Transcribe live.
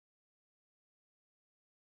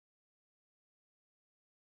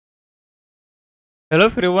Hello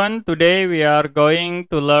everyone, today we are going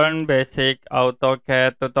to learn basic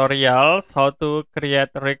AutoCAD tutorials how to create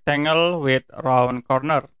a rectangle with round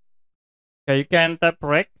corners. Okay, you can tap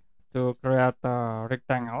rect to create a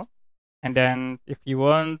rectangle, and then if you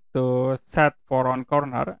want to set for round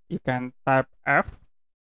corner, you can tap F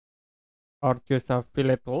or choose a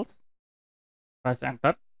fillet tools, press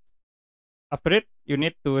enter. After it, you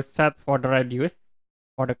need to set for the radius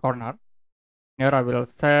for the corner. Here I will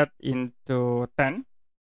set into 10,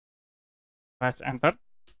 press enter.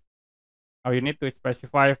 Now you need to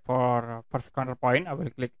specify for first corner point. I will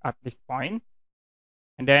click at this point,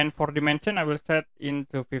 and then for dimension I will set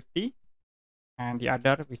into 50, and the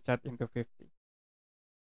other we set into 50.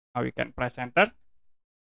 Now you can press enter,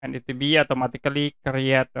 and it will be automatically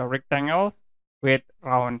create a rectangles with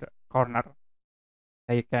round corner.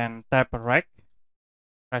 So you can tap rect,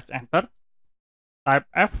 press enter, type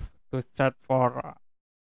F to set for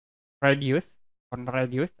radius. Corner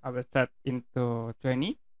radius I will set into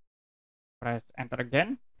 20, press enter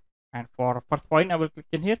again, and for first point I will click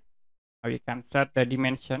in here. Now you can set the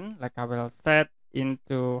dimension, like I will set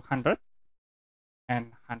into 100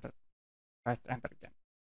 and 100. Press enter again.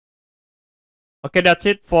 Okay, that's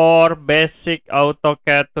it for basic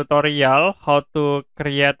AutoCAD tutorial how to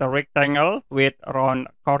create a rectangle with round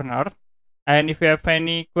corners. And if you have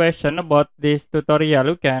any question about this tutorial,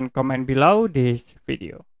 you can comment below this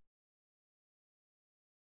video.